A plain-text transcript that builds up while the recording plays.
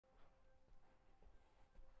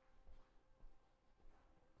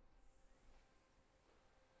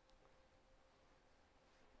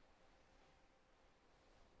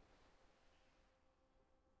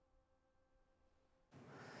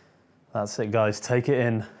That's it, guys. Take it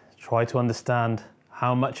in. Try to understand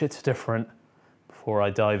how much it's different before I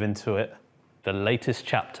dive into it. The latest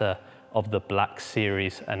chapter of the Black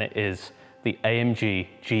Series, and it is the AMG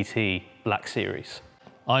GT Black Series.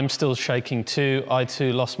 I'm still shaking too. I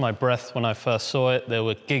too lost my breath when I first saw it. There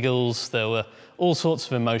were giggles, there were all sorts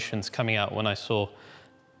of emotions coming out when I saw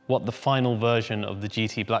what the final version of the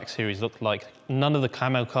GT Black Series looked like. None of the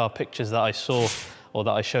camo car pictures that I saw or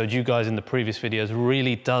that I showed you guys in the previous videos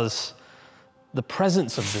really does the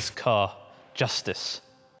presence of this car justice.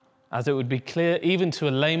 As it would be clear, even to a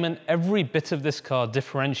layman, every bit of this car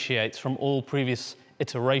differentiates from all previous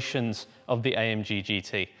iterations of the AMG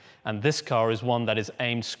GT. And this car is one that is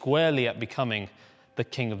aimed squarely at becoming the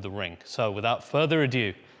king of the ring. So without further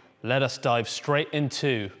ado, let us dive straight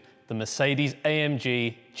into the Mercedes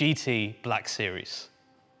AMG GT Black Series.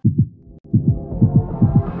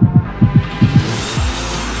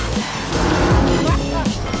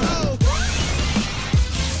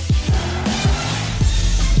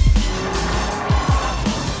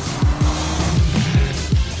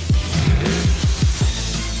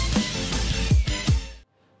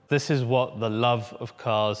 This is what the love of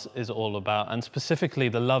cars is all about, and specifically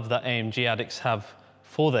the love that AMG addicts have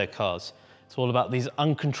for their cars. It's all about these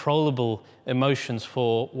uncontrollable emotions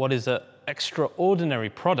for what is an extraordinary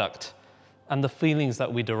product and the feelings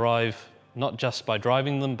that we derive not just by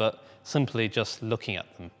driving them, but simply just looking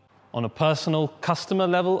at them. On a personal customer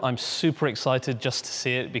level, I'm super excited just to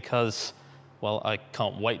see it because, well, I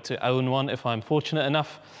can't wait to own one if I'm fortunate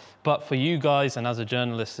enough. But for you guys and as a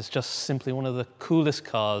journalist, it's just simply one of the coolest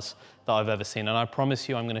cars that I've ever seen. And I promise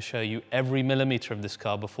you, I'm going to show you every millimeter of this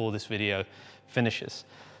car before this video finishes.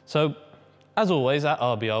 So, as always, at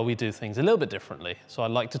RBR, we do things a little bit differently. So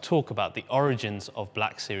I'd like to talk about the origins of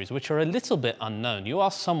Black Series, which are a little bit unknown. You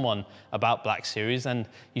ask someone about Black Series and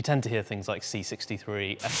you tend to hear things like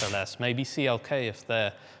C63, SLS, maybe CLK if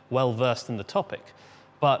they're well versed in the topic.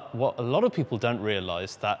 But what a lot of people don't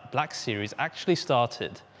realize that Black Series actually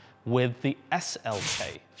started with the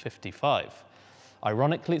SLK 55.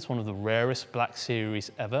 Ironically, it's one of the rarest Black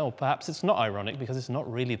Series ever, or perhaps it's not ironic because it's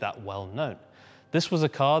not really that well known. This was a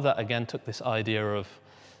car that again took this idea of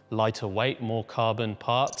lighter weight, more carbon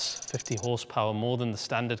parts, 50 horsepower more than the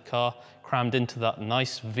standard car, crammed into that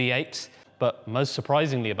nice V8. But most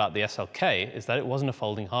surprisingly about the SLK is that it wasn't a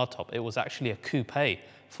folding hardtop. It was actually a coupe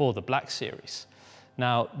for the Black Series.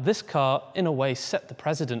 Now, this car in a way set the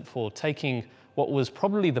precedent for taking what was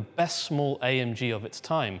probably the best small AMG of its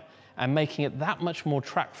time and making it that much more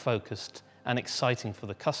track focused and exciting for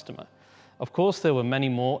the customer. Of course, there were many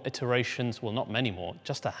more iterations, well, not many more,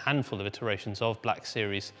 just a handful of iterations of Black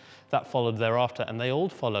Series that followed thereafter, and they all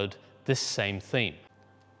followed this same theme.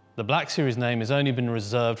 The Black Series name has only been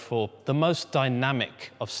reserved for the most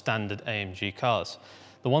dynamic of standard AMG cars.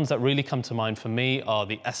 The ones that really come to mind for me are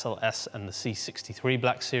the SLS and the C63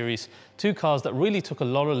 Black Series, two cars that really took a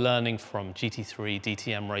lot of learning from GT3,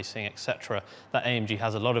 DTM racing, etc. that AMG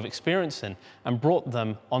has a lot of experience in and brought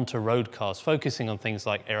them onto road cars, focusing on things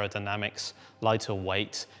like aerodynamics, lighter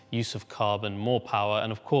weight, use of carbon, more power,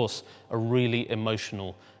 and of course, a really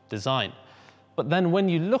emotional design. But then when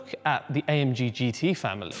you look at the AMG GT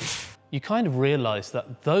family, you kind of realize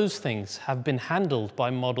that those things have been handled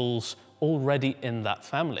by models already in that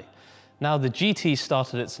family. Now, the GT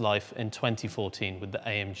started its life in 2014 with the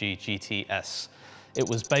AMG GTS. It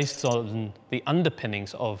was based on the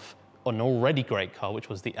underpinnings of an already great car, which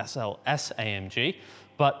was the SLS AMG,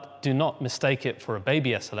 but do not mistake it for a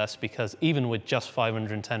baby SLS because even with just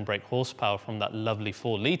 510 brake horsepower from that lovely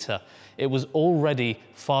 4-litre, it was already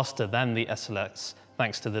faster than the SLS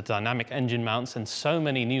thanks to the dynamic engine mounts and so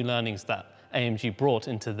many new learnings that AMG brought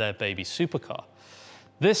into their baby supercar.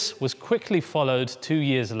 This was quickly followed 2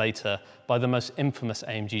 years later by the most infamous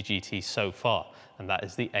AMG GT so far, and that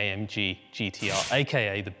is the AMG GTR,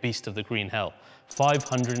 aka the Beast of the Green Hell.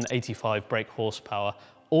 585 brake horsepower,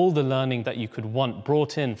 all the learning that you could want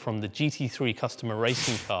brought in from the GT3 customer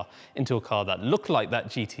racing car into a car that looked like that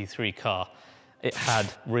GT3 car. It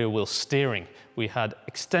had rear wheel steering. We had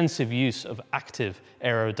extensive use of active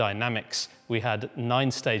aerodynamics. We had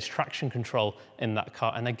 9-stage traction control in that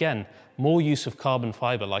car. And again, more use of carbon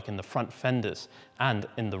fiber like in the front fenders and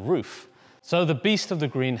in the roof. So the Beast of the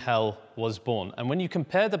Green Hell was born. And when you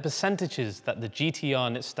compare the percentages that the GTR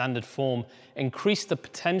in its standard form increased the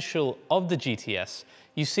potential of the GTS,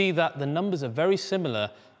 you see that the numbers are very similar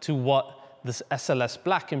to what this SLS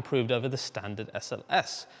Black improved over the standard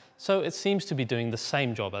SLS. So it seems to be doing the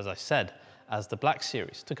same job, as I said, as the Black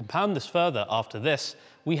Series. To compound this further, after this,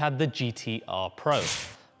 we had the GTR Pro.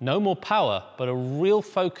 No more power, but a real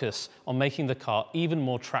focus on making the car even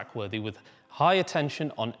more track-worthy with high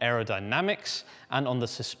attention on aerodynamics and on the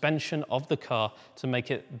suspension of the car to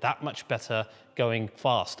make it that much better going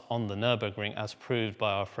fast on the Nurburgring, as proved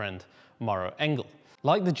by our friend Mauro Engel.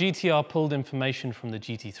 Like the GTR pulled information from the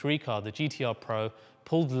GT3 car, the GTR Pro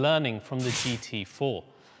pulled learning from the GT4.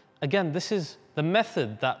 Again, this is the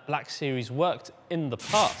method that Black Series worked in the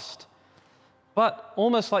past. But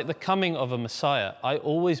almost like the coming of a Messiah, I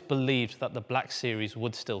always believed that the Black Series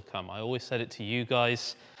would still come. I always said it to you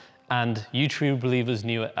guys, and you true believers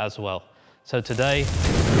knew it as well. So today,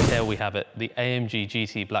 here we have it, the AMG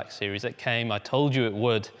GT Black Series. It came, I told you it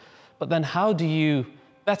would, but then how do you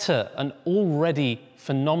better an already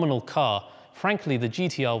phenomenal car? Frankly, the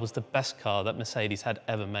GTR was the best car that Mercedes had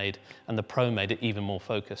ever made, and the Pro made it even more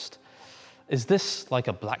focused. Is this like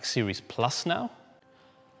a Black Series Plus now?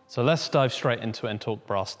 So let's dive straight into it and talk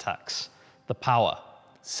brass tacks. The power,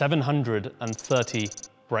 730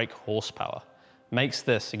 brake horsepower, makes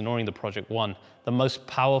this, ignoring the Project One, the most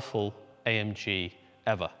powerful AMG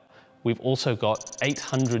ever. We've also got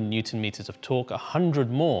 800 Newton meters of torque,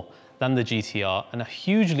 100 more than the GTR, and a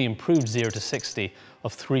hugely improved 0 to 60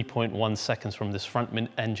 of 3.1 seconds from this front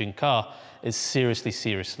engine car is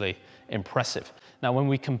seriously impressive. Now, when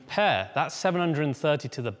we compare that 730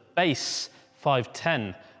 to the base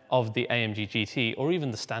 510 of the AMG GT, or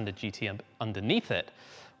even the standard GT underneath it,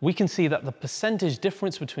 we can see that the percentage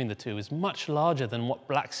difference between the two is much larger than what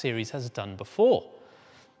Black Series has done before.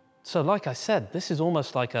 So like I said, this is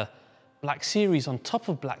almost like a Black Series on top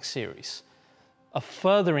of Black Series, a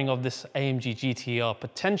furthering of this AMG GTR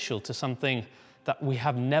potential to something that we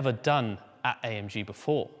have never done at AMG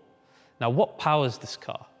before. Now, what powers this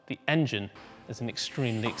car? The engine is an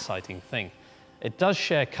extremely exciting thing. It does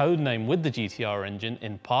share codename with the GTR engine.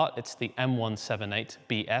 In part, it's the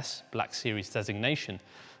M178BS Black Series designation.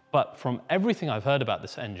 But from everything I've heard about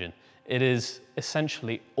this engine, it is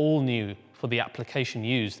essentially all new for the application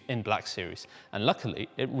used in Black Series. And luckily,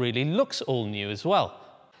 it really looks all new as well.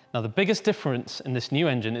 Now, the biggest difference in this new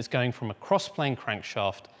engine is going from a cross-plane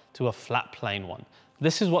crankshaft to a flat plane one.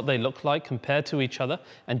 This is what they look like compared to each other,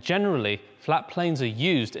 and generally, flat planes are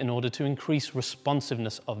used in order to increase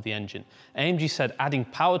responsiveness of the engine. AMG said adding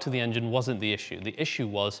power to the engine wasn't the issue. The issue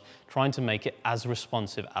was trying to make it as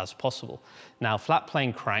responsive as possible. Now, flat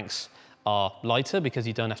plane cranks are lighter because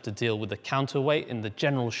you don't have to deal with the counterweight in the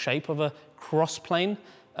general shape of a cross-plane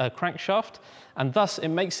crankshaft, and thus it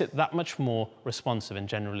makes it that much more responsive, and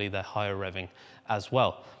generally they're higher revving as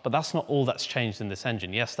well. But that's not all that's changed in this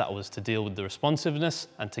engine. Yes, that was to deal with the responsiveness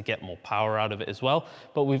and to get more power out of it as well,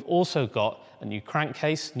 but we've also got a new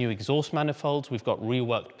crankcase, new exhaust manifolds, we've got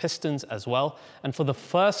reworked pistons as well, and for the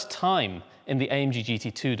first time in the AMG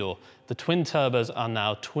GT2 door, the twin turbos are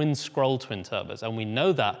now twin scroll twin turbos, and we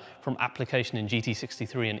know that from application in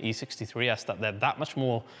GT63 and E63S that they're that much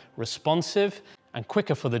more responsive and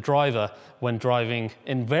quicker for the driver when driving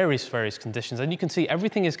in various conditions. And you can see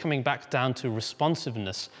everything is coming back down to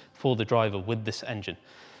responsiveness for the driver with this engine.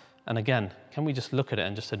 And again, can we just look at it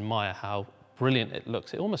and just admire how brilliant it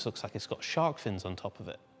looks? It almost looks like it's got shark fins on top of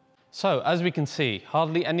it. So as we can see,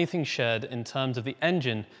 hardly anything shared in terms of the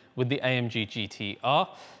engine with the AMG GTR.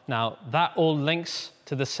 Now that all links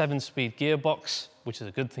to the 7-speed gearbox, which is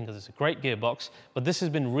a good thing because it's a great gearbox, but this has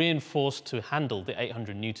been reinforced to handle the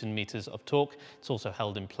 800 Newton meters of torque. It's also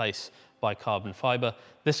held in place by carbon fiber.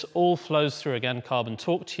 This all flows through, again, carbon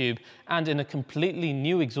torque tube and in a completely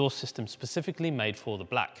new exhaust system specifically made for the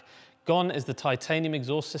Black. Gone is the titanium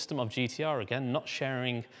exhaust system of GTR, again, not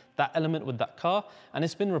sharing that element with that car, and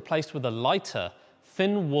it's been replaced with a lighter,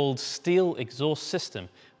 thin-walled steel exhaust system,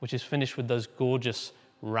 which is finished with those gorgeous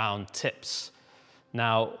round tips.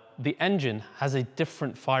 Now, the engine has a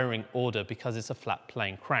different firing order because it's a flat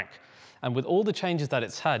plane crank. And with all the changes that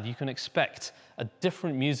it's had, you can expect a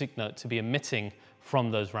different music note to be emitting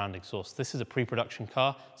from those round exhausts. This is a pre-production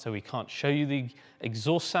car, so we can't show you the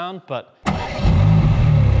exhaust sound, but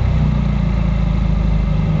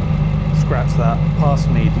scratch that. Past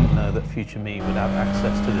me didn't know that future me would have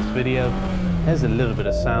access to this video. Here's a little bit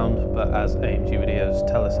of sound, but as AMG videos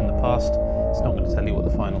tell us in the past, it's not going to tell you what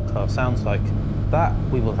the final car sounds like. That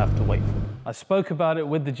we will have to wait for. I spoke about it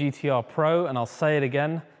with the GTR Pro, and I'll say it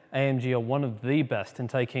again, AMG are one of the best in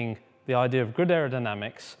taking the idea of good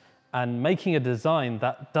aerodynamics and making a design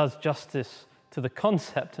that does justice to the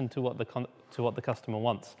concept and to what the customer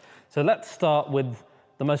wants. So let's start with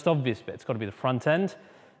the most obvious bit. It's got to be the front end.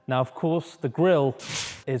 Now, of course, the grille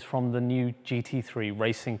is from the new GT3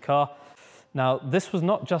 racing car. Now, this was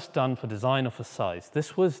not just done for design or for size.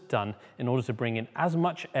 This was done in order to bring in as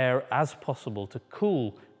much air as possible to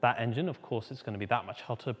cool that engine. Of course, it's going to be that much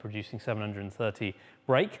hotter, producing 730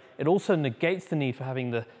 brake. It also negates the need for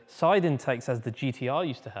having the side intakes as the GTR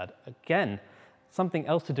used to have. Again, something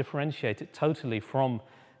else to differentiate it totally from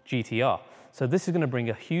GTR. So this is going to bring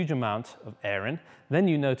a huge amount of air in. Then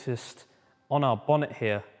you noticed on our bonnet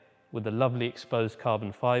here, with the lovely exposed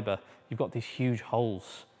carbon fiber, you've got these huge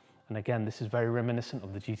holes. And again, this is very reminiscent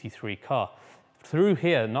of the GT3 car. Through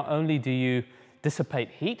here, not only do you dissipate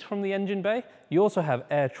heat from the engine bay, you also have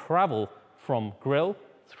air travel from grille,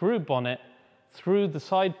 through bonnet, through the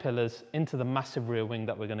side pillars, into the massive rear wing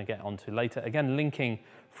that we're going to get onto later. Again, linking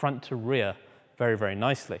front to rear very, very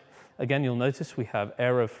nicely. Again, you'll notice we have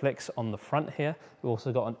aero flicks on the front here. We've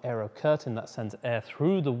also got an aero curtain that sends air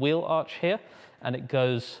through the wheel arch here, and it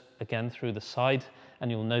goes again through the side. And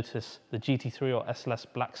you'll notice the GT3 or SLK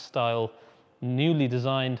Black style, newly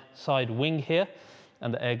designed side wing here.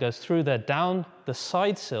 And the air goes through there, down the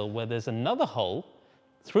side sill where there's another hole,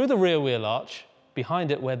 through the rear wheel arch, behind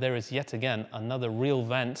it where there is yet again another real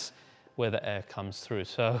vent where the air comes through.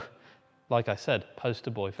 So, like I said, poster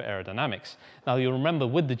boy for aerodynamics. Now you'll remember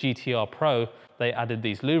with the GTR Pro, they added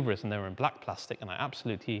these louvres and they were in black plastic and I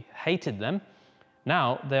absolutely hated them.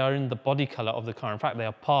 Now they are in the body color of the car. In fact, they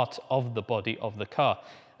are part of the body of the car.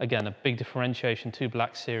 Again, a big differentiation to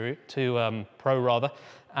Black Series, to Pro rather.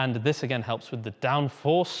 And this again helps with the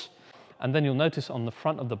downforce. And then you'll notice on the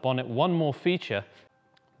front of the bonnet, one more feature,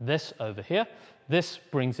 this over here. This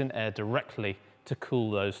brings in air directly to cool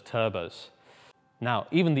those turbos. Now,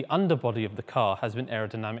 even the underbody of the car has been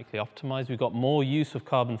aerodynamically optimized. We've got more use of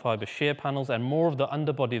carbon fiber shear panels and more of the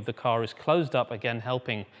underbody of the car is closed up, again,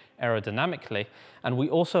 helping aerodynamically. And we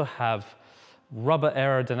also have rubber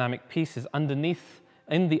aerodynamic pieces underneath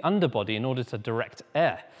in the underbody in order to direct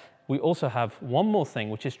air. We also have one more thing,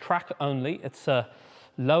 which is track only. It's a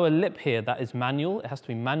lower lip here that is manual. It has to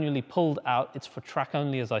be manually pulled out. It's for track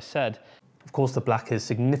only, as I said. Of course, the Black is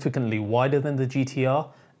significantly wider than the GTR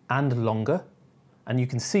and longer. And you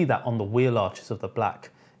can see that on the wheel arches of the Black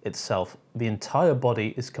itself. The entire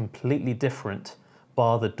body is completely different,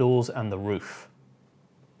 bar the doors and the roof.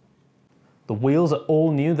 The wheels are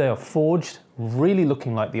all new. They are forged, really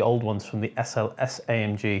looking like the old ones from the SLK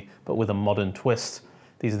AMG, but with a modern twist.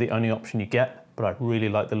 These are the only option you get, but I really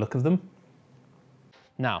like the look of them.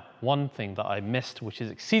 Now, one thing that I missed, which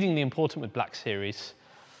is exceedingly important with Black Series,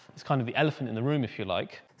 is kind of the elephant in the room, if you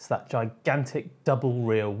like. It's that gigantic double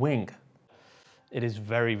rear wing. It is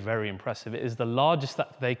very, very impressive. It is the largest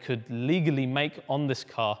that they could legally make on this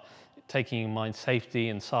car, taking in mind safety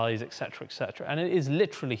and size, etc., etc. And it is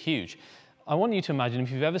literally huge. I want you to imagine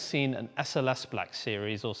if you've ever seen an SLK Black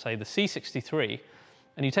Series or say the C63,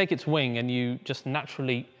 and you take its wing and you just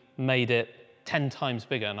naturally made it 10 times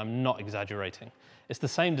bigger, and I'm not exaggerating. It's the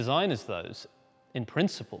same design as those in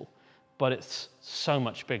principle, but it's so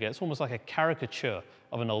much bigger. It's almost like a caricature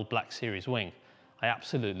of an old Black Series wing. I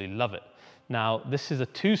absolutely love it. Now, this is a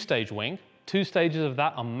two-stage wing. Two stages of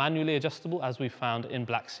that are manually adjustable, as we found in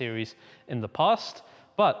Black Series in the past,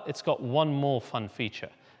 but it's got one more fun feature,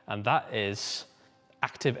 and that is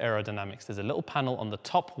active aerodynamics. There's a little panel on the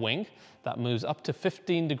top wing that moves up to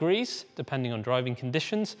 15 degrees, depending on driving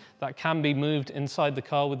conditions. That can be moved inside the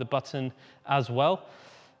car with the button as well.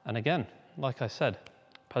 And again, like I said,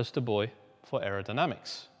 poster boy for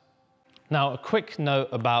aerodynamics. Now, a quick note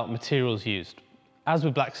about materials used. As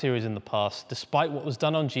with Black Series in the past, despite what was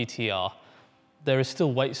done on GTR, there is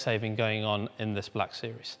still weight saving going on in this Black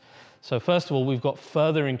Series. So first of all, we've got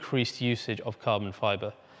further increased usage of carbon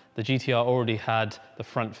fiber. The GTR already had the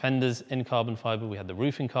front fenders in carbon fiber, we had the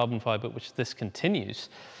roof in carbon fiber, which this continues.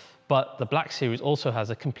 But the Black Series also has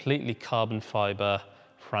a completely carbon fiber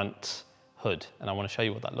front hood. And I want to show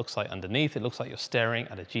you what that looks like underneath. It looks like you're staring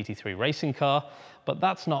at a GT3 racing car, but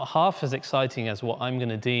that's not half as exciting as what I'm going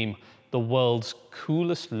to deem the world's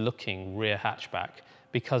coolest looking rear hatchback,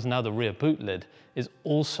 because now the rear boot lid is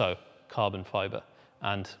also carbon fiber.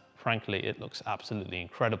 And frankly, it looks absolutely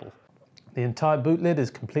incredible. The entire boot lid is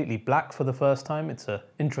completely black for the first time. It's an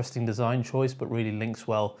interesting design choice, but really links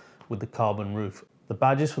well with the carbon roof. The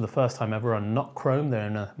badges for the first time ever are not chrome. They're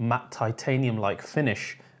in a matte titanium-like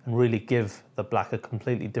finish and really give the Black a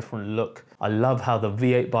completely different look. I love how the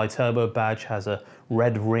V8 bi-turbo badge has a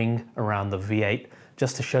red ring around the V8,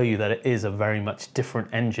 just to show you that it is a very much different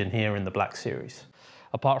engine here in the Black Series.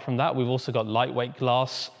 Apart from that, we've also got lightweight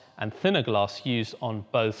glass and thinner glass used on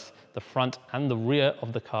both the front and the rear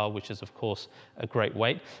of the car, which is of course a great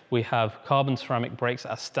weight. We have carbon ceramic brakes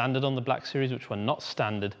as standard on the Black Series, which were not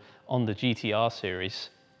standard on the GTR series.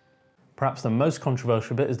 Perhaps the most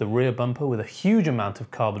controversial bit is the rear bumper with a huge amount of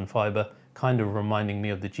carbon fiber, kind of reminding me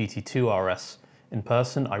of the GT2 RS in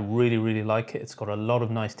person. I really, really like it. It's got a lot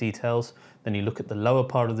of nice details. Then you look at the lower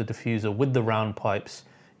part of the diffuser with the round pipes,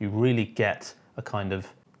 you really get a kind of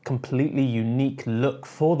completely unique look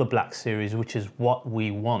for the Black Series, which is what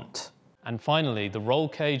we want. And finally, the roll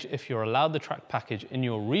cage, if you're allowed the track package in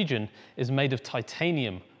your region, is made of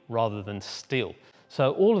titanium rather than steel.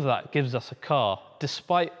 So all of that gives us a car,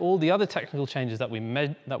 despite all the other technical changes that we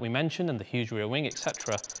mentioned and the huge rear wing,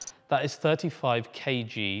 etc., that is 35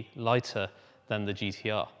 kg lighter than the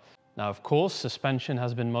GTR. Now, of course, suspension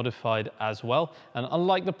has been modified as well. And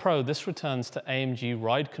unlike the Pro, this returns to AMG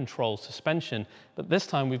ride control suspension. But this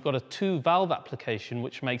time we've got a 2-valve application,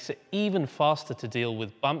 which makes it even faster to deal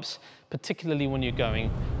with bumps, particularly when you're going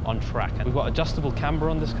on track. And we've got adjustable camber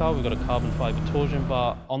on this car. We've got a carbon fiber torsion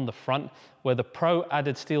bar on the front, where the Pro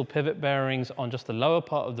added steel pivot bearings on just the lower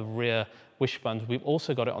part of the rear wishbones. We've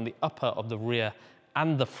also got it on the upper of the rear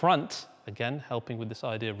and the front, again, helping with this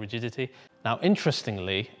idea of rigidity. Now,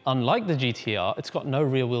 interestingly, unlike the GTR, it's got no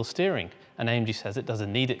rear wheel steering, and AMG says it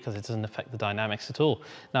doesn't need it because it doesn't affect the dynamics at all.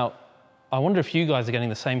 Now, I wonder if you guys are getting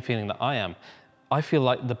the same feeling that I am. I feel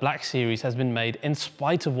like the Black Series has been made in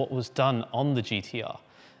spite of what was done on the GTR.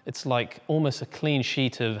 It's like almost a clean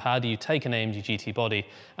sheet of how do you take an AMG GT body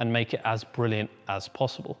and make it as brilliant as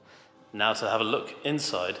possible. Now, to have a look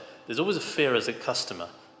inside, there's always a fear as a customer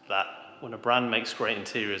that when a brand makes great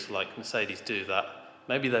interiors like Mercedes do, that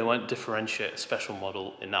maybe they won't differentiate a special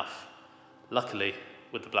model enough. Luckily,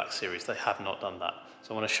 with the Black Series, they have not done that.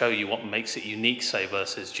 So I want to show you what makes it unique, say,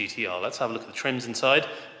 versus GTR. Let's have a look at the trims inside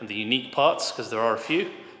and the unique parts, because there are a few,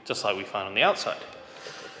 just like we found on the outside.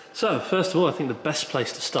 So, first of all, I think the best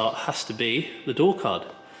place to start has to be the door card.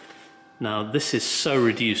 Now, this is so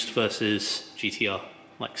reduced versus GTR,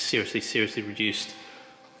 like seriously, seriously reduced.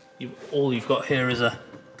 All you've got here is a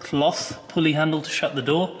cloth pulley handle to shut the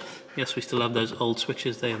door. Yes, we still have those old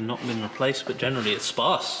switches, they have not been replaced, but generally it's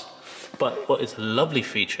sparse. But what is a lovely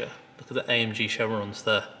feature, look at the AMG chevrons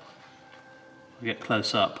there. We get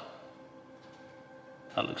close up.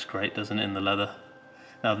 That looks great, doesn't it, in the leather?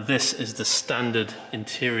 Now this is the standard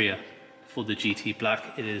interior for the GT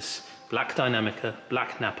Black. It is black Dynamica,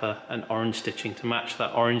 black Nappa, and orange stitching to match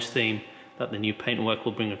that orange theme that the new paintwork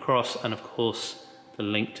will bring across, and of course the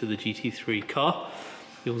link to the GT3 car.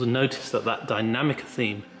 You'll notice that that Dynamica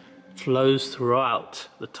theme flows throughout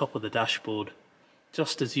the top of the dashboard,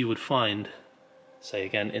 just as you would find, say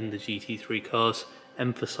again, in the GT3 cars,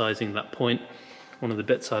 emphasizing that point. One of the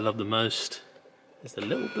bits I love the most is the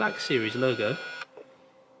little Black Series logo,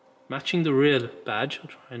 matching the rear badge. I'll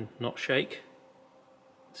try and not shake.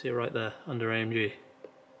 See it right there, under AMG.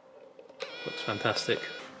 Looks fantastic.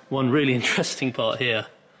 One really interesting part here,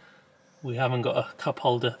 we haven't got a cup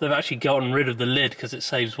holder. They've actually gotten rid of the lid because it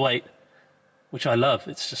saves weight, which I love.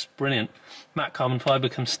 It's just brilliant. Matte carbon fiber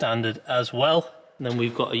comes standard as well. And then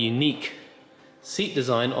we've got a unique seat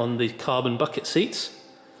design on the carbon bucket seats.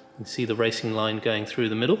 You can see the racing line going through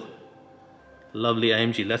the middle. Lovely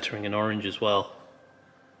AMG lettering in orange as well.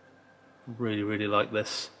 Really, really like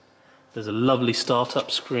this. There's a lovely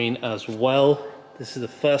startup screen as well. This is the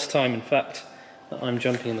first time, in fact, that I'm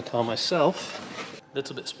jumping in the car myself. A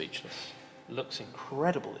little bit speechless. Looks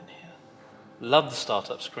incredible in here. Love the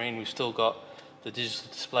startup screen. We've still got the digital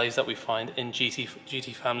displays that we find in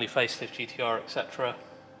GT family, facelift, GTR, etc.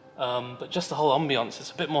 But just the whole ambience,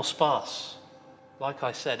 it's a bit more sparse. Like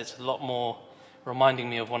I said, it's a lot more reminding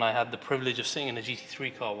me of when I had the privilege of sitting in a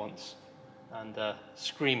GT3 car once and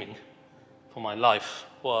screaming for my life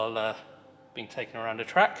while being taken around a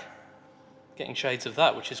track, getting shades of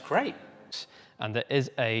that, which is great. And there is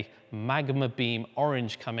a magma beam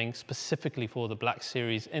orange coming specifically for the Black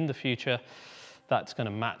Series in the future. That's going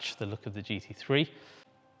to match the look of the GT3.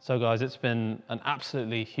 So guys, it's been an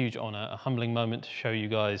absolutely huge honor, a humbling moment to show you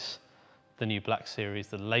guys the new Black Series,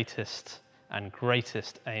 the latest and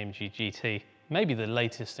greatest AMG GT, maybe the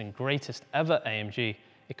latest and greatest ever AMG.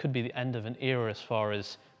 It could be the end of an era as far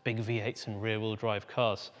as big V8s and rear-wheel drive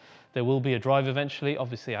cars. There will be a drive eventually.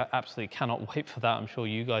 Obviously, I absolutely cannot wait for that. I'm sure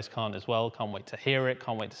you guys can't as well. Can't wait to hear it.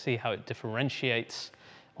 Can't wait to see how it differentiates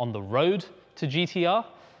on the road to GTR.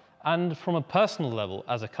 And from a personal level,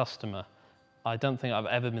 as a customer, I don't think I've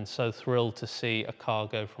ever been so thrilled to see a car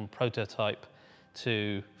go from prototype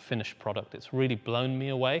to finished product. It's really blown me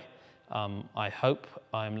away. I hope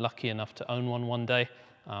I'm lucky enough to own one day.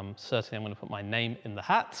 Certainly I'm going to put my name in the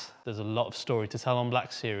hat. There's a lot of story to tell on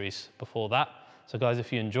Black Series before that. So guys,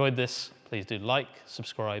 if you enjoyed this, please do like,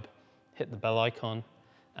 subscribe, hit the bell icon,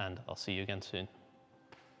 and I'll see you again soon.